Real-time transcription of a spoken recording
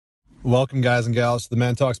Welcome, guys and gals, to the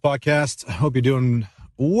Man Talks podcast. I hope you're doing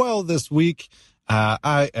well this week.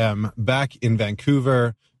 I am back in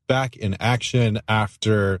Vancouver, back in action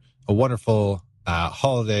after a wonderful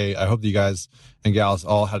holiday. I hope that you guys and gals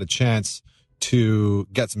all had a chance to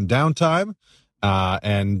get some downtime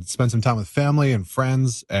and spend some time with family and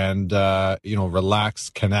friends and, relax,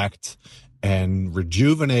 connect, and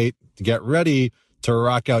rejuvenate to get ready to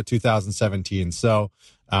rock out 2017. So,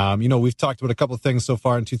 we've talked about a couple of things so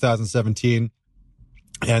far in 2017,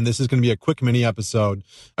 and this is going to be a quick mini episode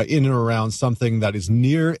in and around something that is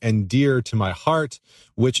near and dear to my heart,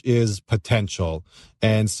 which is potential.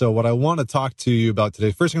 And so what I want to talk to you about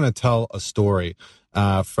today, first I'm going to tell a story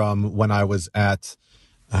from when I was at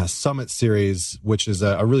Summit Series, which is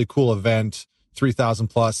a really cool event, 3,000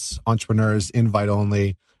 plus entrepreneurs, invite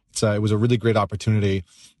only. It was a really great opportunity.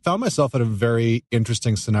 Found myself at a very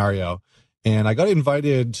interesting scenario. And I got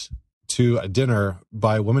invited to a dinner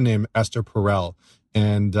by a woman named Esther Perel.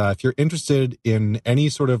 And if you're interested in any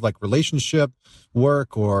sort of like relationship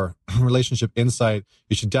work or relationship insight,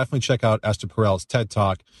 you should definitely check out Esther Perel's TED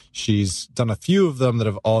Talk. She's done a few of them that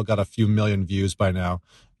have all got a few million views by now.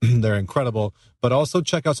 They're incredible. But also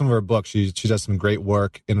check out some of her books. She does some great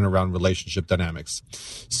work in and around relationship dynamics.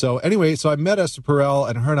 So anyway, I met Esther Perel,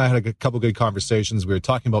 and her and I had a couple good conversations. We were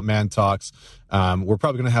talking about Man Talks. We're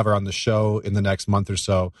probably going to have her on the show in the next month or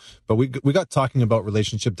so. But we got talking about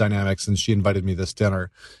relationship dynamics, and she invited me this dinner.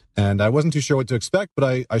 And I wasn't too sure what to expect,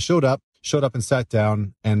 but I showed up and sat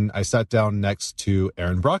down, and I sat down next to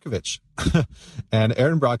Erin Brockovich. And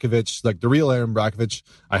Erin Brockovich, like the real Erin Brockovich,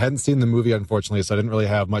 I hadn't seen the movie, unfortunately, so I didn't really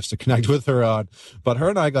have much to connect with her on. But her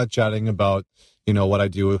and I got chatting about, what I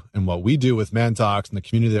do and what we do with Man Talks and the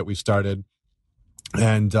community that we started.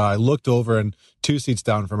 And I looked over, and 2 seats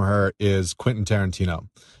down from her is Quentin Tarantino.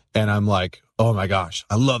 And I'm like, oh my gosh,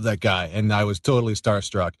 I love that guy. And I was totally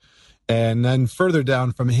starstruck. And then further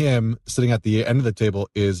down from him, sitting at the end of the table,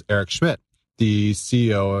 is Eric Schmidt, the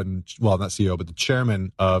CEO not CEO, but the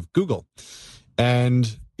chairman of Google.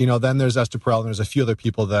 And, then there's Esther Perel, and there's a few other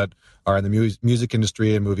people that are in the music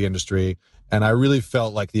industry and movie industry. And I really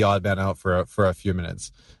felt like the odd man out for a few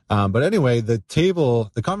minutes. But anyway, the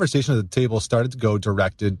conversation at the table started to go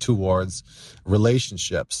directed towards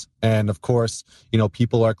relationships. And of course,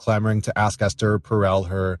 people are clamoring to ask Esther Perel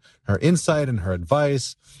her insight and her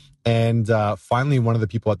advice. And finally, one of the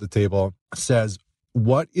people at the table says,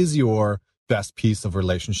 what is your best piece of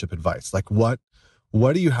relationship advice? Like, what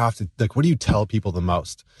do you have to, like, what do you tell people the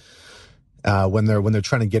most when they're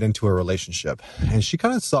trying to get into a relationship? And she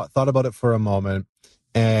kind of thought about it for a moment.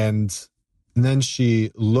 And then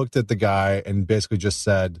she looked at the guy and basically just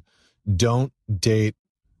said, don't date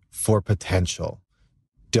for potential.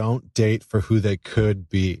 Don't date for who they could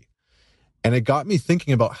be. And it got me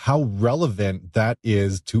thinking about how relevant that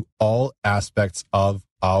is to all aspects of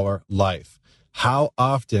our life. How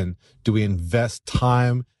often do we invest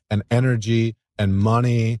time and energy and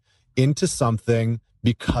money into something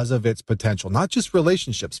because of its potential? Not just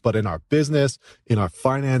relationships, but in our business, in our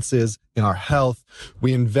finances, in our health.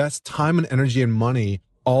 We invest time and energy and money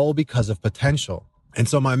all because of potential. And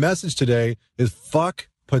so my message today is fuck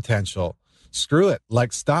potential. Screw it.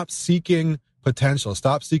 Like, stop seeking potential.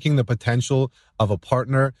 Stop seeking the potential of a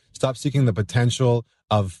partner. Stop seeking the potential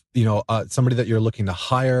of, somebody that you're looking to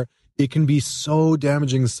hire. It can be so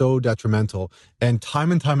damaging, so detrimental. And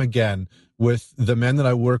time again, with the men that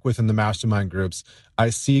I work with in the mastermind groups, I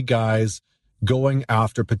see guys going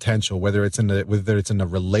after potential, whether it's in a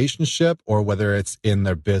relationship or whether it's in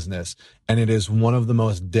their business. And it is one of the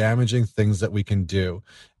most damaging things that we can do.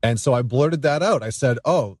 And so I blurted that out. I said,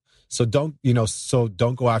 so don't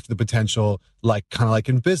go after the potential, like kind of like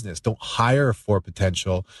in business. Don't hire for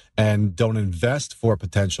potential and don't invest for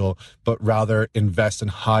potential, but rather invest and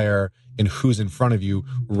hire in who's in front of you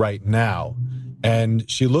right now. And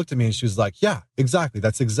she looked at me and she was like, yeah, exactly.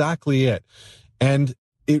 That's exactly it. And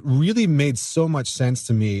it really made so much sense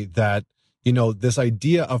to me that, this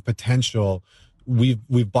idea of potential,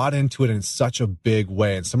 we've bought into it in such a big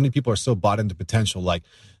way. And so many people are so bought into potential, like,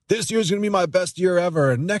 this year's going to be my best year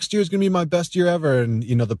ever, and next year's going to be my best year ever. And,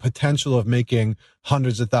 the potential of making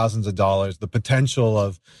hundreds of thousands of dollars, the potential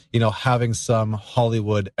of, having some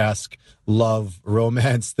Hollywood-esque love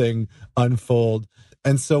romance thing unfold.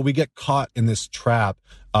 And so we get caught in this trap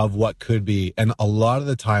of what could be. And a lot of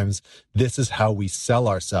the times, this is how we sell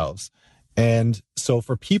ourselves. And so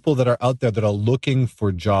for people that are out there that are looking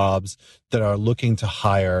for jobs, that are looking to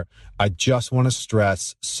hire, I just want to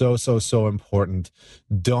stress, so important.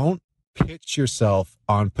 Don't pitch yourself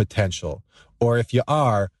on potential. Or if you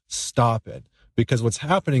are, stop it. Because what's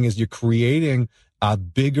happening is you're creating a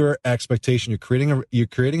bigger expectation. You're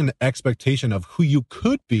creating an expectation of who you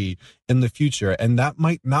could be in the future, and that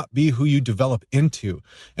might not be who you develop into.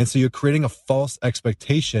 And so you're creating a false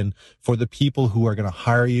expectation for the people who are going to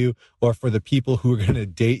hire you or for the people who are going to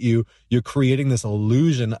date you. You're creating this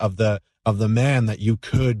illusion of the man that you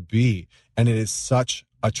could be, and it is such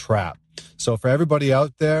a trap. So for everybody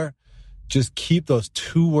out there, just keep those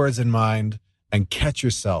two words in mind and catch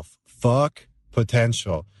yourself. Fuck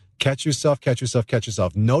potential. Catch yourself, catch yourself, catch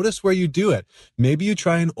yourself. Notice where you do it. Maybe you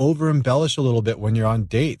try and over embellish a little bit when you're on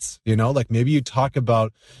dates, like maybe you talk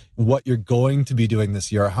about what you're going to be doing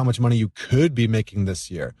this year or how much money you could be making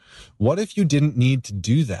this year. What if you didn't need to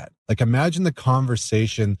do that? Like imagine the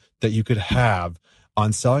conversation that you could have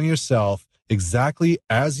on selling yourself exactly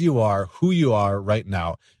as you are, who you are right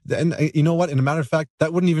now. And you know what? In a matter of fact,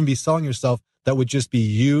 that wouldn't even be selling yourself. That would just be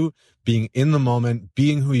you being in the moment,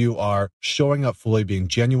 being who you are, showing up fully, being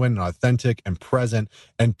genuine and authentic and present.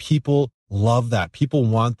 And people love that. People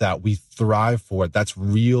want that. We thrive for it. That's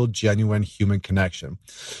real, genuine human connection.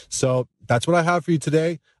 So that's what I have for you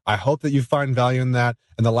today. I hope that you find value in that.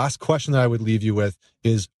 And the last question that I would leave you with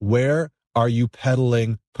is, where are you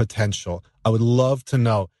peddling potential? I would love to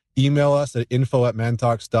know. Email us at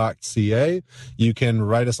info@mantalks.ca. You can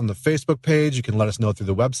write us on the Facebook page. You can let us know through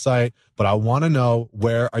the website. But I want to know,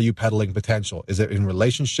 where are you peddling potential? Is it in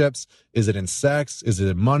relationships? Is it in sex? Is it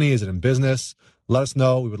in money? Is it in business? Let us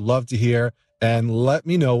know. We would love to hear. And let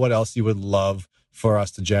me know what else you would love for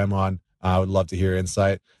us to jam on. I would love to hear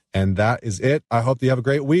insight. And that is it. I hope that you have a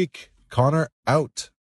great week. Connor out.